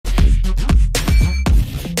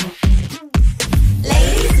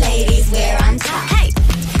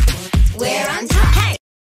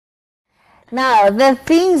Now, the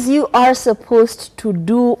things you are supposed to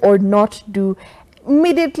do or not do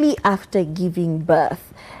immediately after giving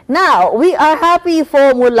birth. Now, we are happy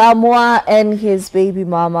for Mulamwa and his baby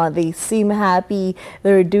mama. They seem happy.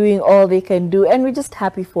 They're doing all they can do, and we're just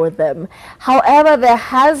happy for them. However, there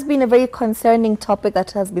has been a very concerning topic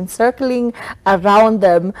that has been circling around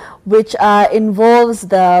them, which involves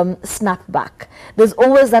the snapback. There's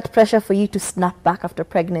always that pressure for you to snap back after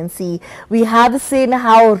pregnancy. We have seen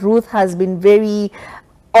how Ruth has been very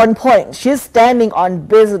on point. She's standing on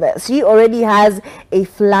business. She already has a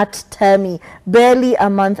flat tummy, barely a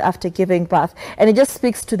month after giving birth. And it just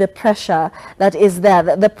speaks to the pressure that is there.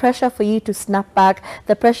 The pressure for you to snap back,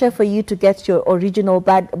 the pressure for you to get your original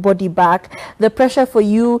body back, the pressure for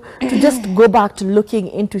you to just go back to looking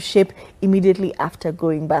into shape immediately after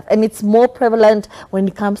going birth. And it's more prevalent when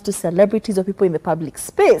it comes to celebrities or people in the public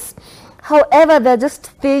space. However, there are just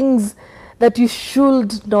things that you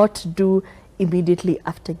should not do immediately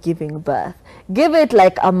after giving birth. Give it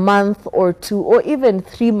like a month or 2 or even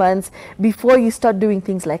 3 months before you start doing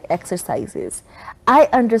things like exercises. I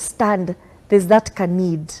understand there's that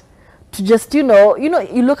need to just, you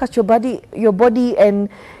look at your body and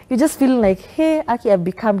you're just feeling like, hey, Aki, I've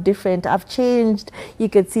become different. I've changed. You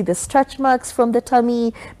can see the stretch marks from the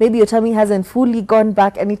tummy. Maybe your tummy hasn't fully gone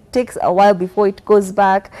back and it takes a while before it goes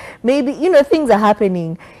back. Maybe, things are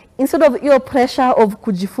happening. Instead of your pressure of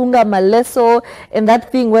kujifunga maleso and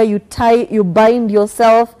that thing where you bind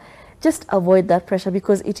yourself, just avoid that pressure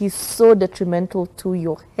because it is so detrimental to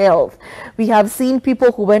your health. We have seen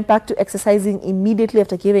people who went back to exercising immediately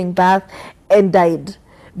after giving birth and died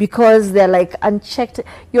because they're like unchecked.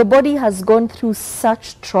 Your body has gone through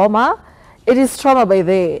such trauma. It is trauma by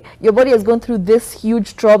the way. Your body has gone through this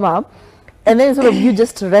huge trauma, and then instead of you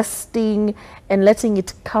just resting and letting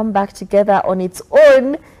it come back together on its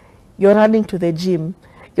own, you're running to the gym,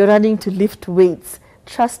 you're running to lift weights.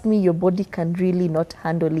 Trust me, your body can really not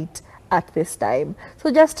handle it at this time. So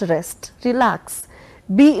just rest, relax,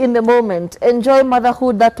 be in the moment, enjoy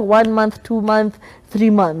motherhood that 1 month, 2 month, 3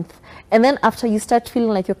 month. And then after you start feeling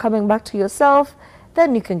like you're coming back to yourself,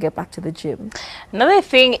 then you can get back to the gym. Another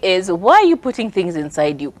thing is, why are you putting things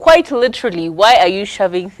inside you? Quite literally, why are you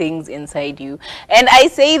shoving things inside you? And I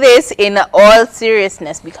say this in all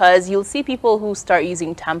seriousness because you'll see people who start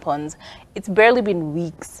using tampons. It's barely been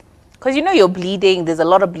weeks. Because you're bleeding. There's a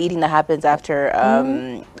lot of bleeding that happens after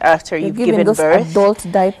after you've given those birth. Adult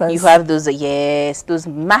diapers. You have those, yes, those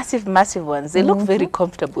massive ones. They look very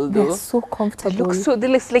comfortable though. They're so comfortable. They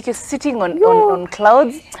look like you're sitting on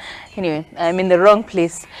clouds. Anyway, I'm in the wrong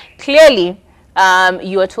place. Clearly,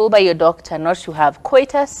 you are told by your doctor not to have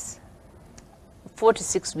coitus 4 to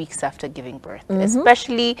 6 weeks after giving birth,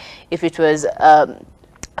 especially if it was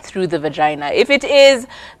through the vagina. If it is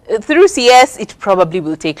through CS, it probably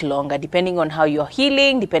will take longer, depending on how you're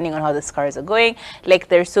healing, depending on how the scars are going. Like,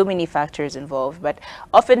 there's so many factors involved, but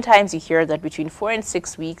oftentimes you hear that between 4 and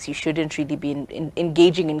 6 weeks, you shouldn't really be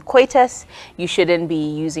engaging in coitus. You shouldn't be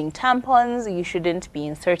using tampons. You shouldn't be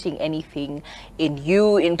inserting anything in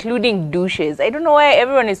you, including douches. I don't know why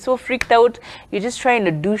everyone is so freaked out. You're just trying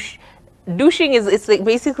to douche. Douching it's like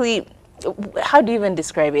basically, how do you even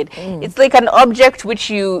describe it? It's like an object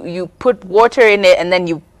which you put water in it and then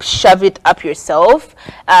you shove it up yourself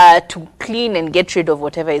to clean and get rid of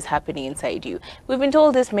whatever is happening inside you. We've been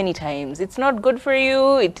told this many times. It's not good for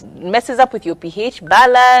you. It messes up with your pH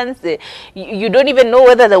balance. You don't even know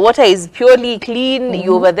whether the water is purely clean.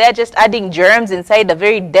 You're over there just adding germs inside a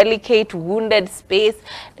very delicate, wounded space.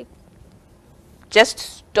 Like, just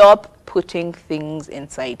stop putting things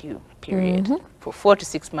inside you, period. For 4 to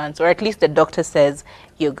 6 months, or at least the doctor says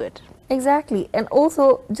you're good. Exactly. And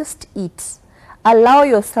also just eat. Allow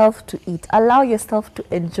yourself to eat. Allow yourself to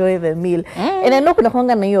enjoy the meal. And I know kuna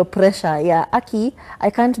kwanga na hiyo pressure. Yeah, Aki, I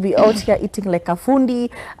can't be out here eating like a fundi.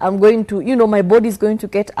 I'm going to, my body is going to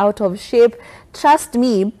get out of shape. Trust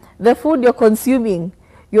me, the food you're consuming,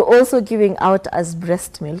 you're also giving out as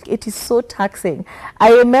breast milk. It is so taxing.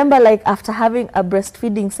 I remember, like, after having a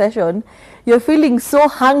breastfeeding session, you're feeling so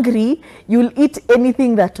hungry, you'll eat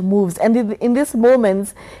anything that moves. And in these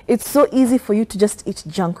moments, it's so easy for you to just eat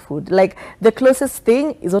junk food. Like, the closest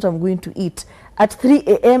thing is what I'm going to eat. At 3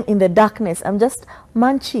 a.m. in the darkness, I'm just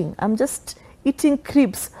munching. I'm just eating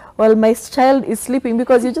crepes while my child is sleeping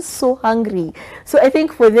because you're just so hungry. So I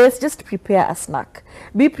think for this, just prepare a snack.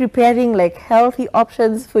 Be preparing like healthy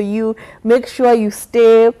options for you. Make sure you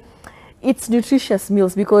it's nutritious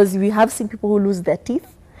meals, because we have seen people who lose their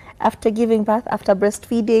teeth after giving birth, after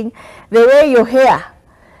breastfeeding. The way your hair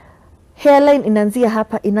hairline inanzia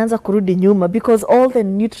hapa, inaanza kurudi nyuma, because all the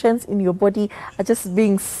nutrients in your body are just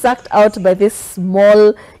being sucked out by this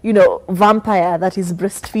small, you know, vampire that is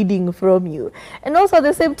breastfeeding from you. And also at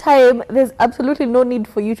the same time, there's absolutely no need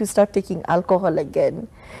for you to start taking alcohol again.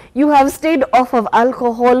 You have stayed off of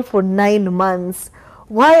alcohol for 9 months.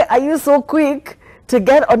 Why are you so quick to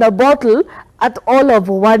get on a bottle at all of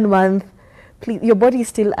 1 month? Please, your body is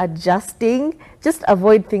still adjusting. Just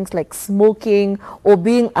avoid things like smoking or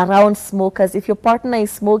being around smokers. If your partner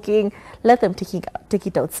is smoking, let them take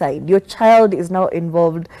it outside. Your child is now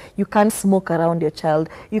involved. You can't smoke around your child.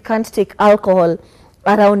 You can't take alcohol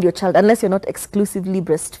around your child unless you're not exclusively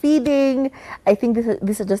breastfeeding. I think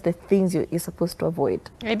these are just the things you're supposed to avoid.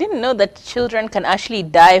 I didn't know that children can actually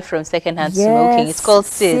die from secondhand smoking. It's called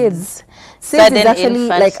SIDS. SIDS is actually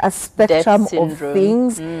like a spectrum of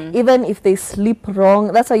things. Even if they sleep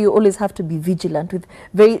wrong, that's why you always have to be vigilant. With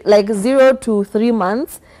like 0 to 3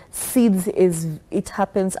 months, SIDS it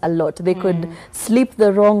happens a lot. They could sleep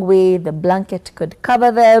the wrong way, the blanket could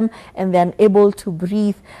cover them, and they're unable to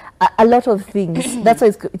breathe. A lot of things. That's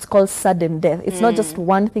why it's called sudden death. It's not just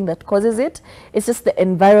one thing that causes it. It's just the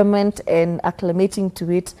environment, and acclimating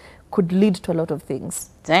to it could lead to a lot of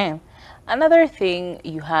things. Damn. Another thing,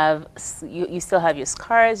 you still have your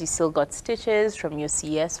scars, you still got stitches from your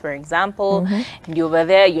CS, for example, and you're over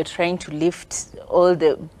there, you're trying to lift all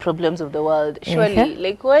the problems of the world. Surely,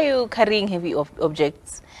 like, why are you carrying heavy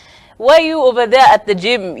objects? Why are you over there at the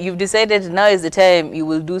gym? You've decided now is the time you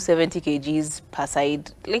will do 70 kgs per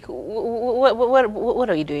side. Like, what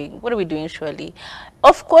are you doing? What are we doing, surely?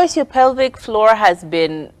 Of course, your pelvic floor has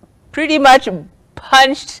been pretty much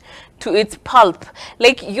punched to its pulp.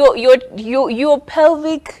 Like, your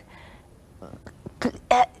pelvic,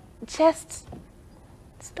 just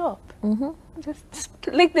stop. Just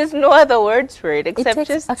like, there's no other words for it except it takes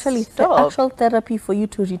just actually stop. actual therapy for you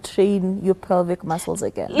to retrain your pelvic muscles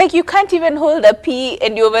again. Like, you can't even hold a pee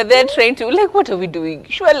and you're over there trying to, like, what are we doing?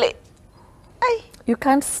 Surely. You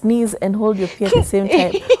can't sneeze and hold your pee at the same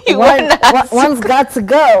time. One's got to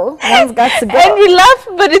go. One's got to go. And we laugh,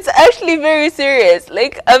 but it's actually very serious.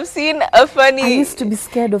 Like, I've seen a funny... I used to be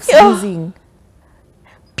scared of sneezing.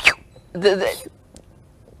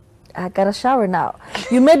 I gotta shower now.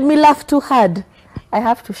 You made me laugh too hard. I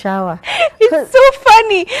have to shower. It's so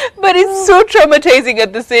funny, but it's so traumatizing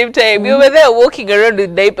at the same time. You were there walking around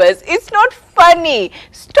with diapers. It's not funny.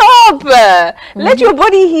 Stop. Let your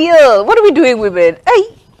body heal. What are we doing, women?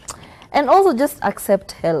 And also just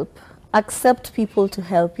accept help. Accept people to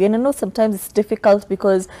help you. And I know sometimes it's difficult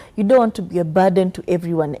because you don't want to be a burden to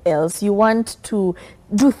everyone else. You want to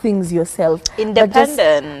do things yourself.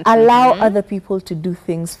 Independent. Allow other people to do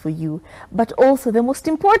things for you. But also, the most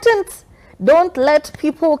important, don't let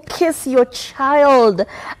people kiss your child.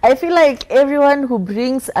 I feel like everyone who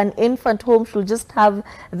brings an infant home should just have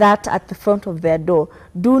that at the front of their door.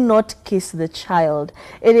 Do not kiss the child.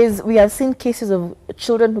 We have seen cases of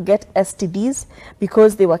children who get STDs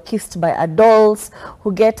because they were kissed by adults,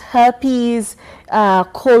 who get herpes,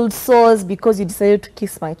 cold sores because you decided to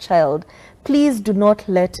kiss my child. Please do not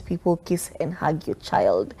let people kiss and hug your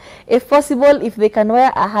child. If possible, if they can wear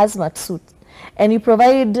a hazmat suit, and you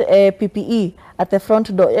provide a PPE at the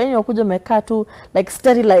front door, and you're like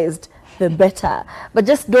sterilized, the better. But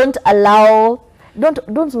just don't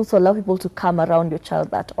also allow people to come around your child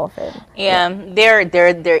that often. Yeah,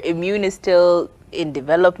 their immune is still in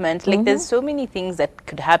development. Like, there's so many things that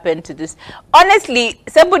could happen to this. Honestly,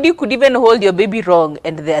 somebody could even hold your baby wrong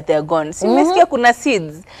and they're gone. So umesikia kuna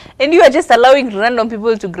seeds, and you are just allowing random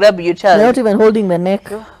people to grab your child. They're not even holding the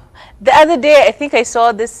neck. The other day, I think I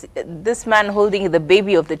saw this man holding the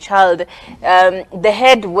baby of the child. The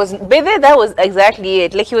head was, that was exactly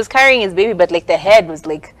it. Like, he was carrying his baby, but like the head was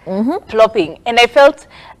like plopping, and I felt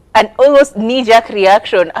an almost knee-jerk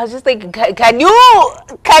reaction. I was just like, can you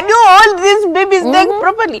hold this baby's neck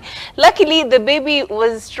properly? Luckily, the baby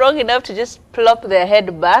was strong enough to just plop the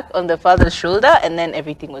head back on the father's shoulder, and then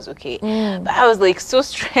everything was okay. But I was like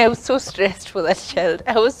I was so stressed for that child.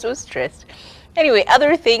 I was so stressed. Anyway,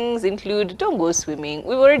 other things include, don't go swimming.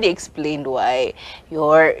 We've already explained why.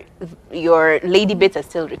 Your lady bits are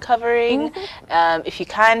still recovering. If you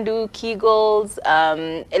can do Kegels,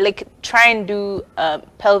 like, try and do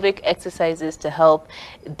pelvic exercises to help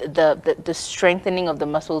the strengthening of the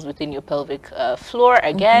muscles within your pelvic floor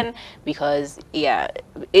again, because I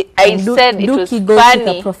said it was Kegels funny.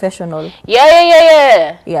 With a professional.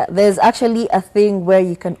 Yeah. There's actually a thing where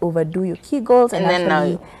you can overdo your Kegels and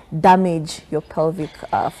actually damage your pelvic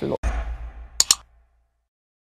floor.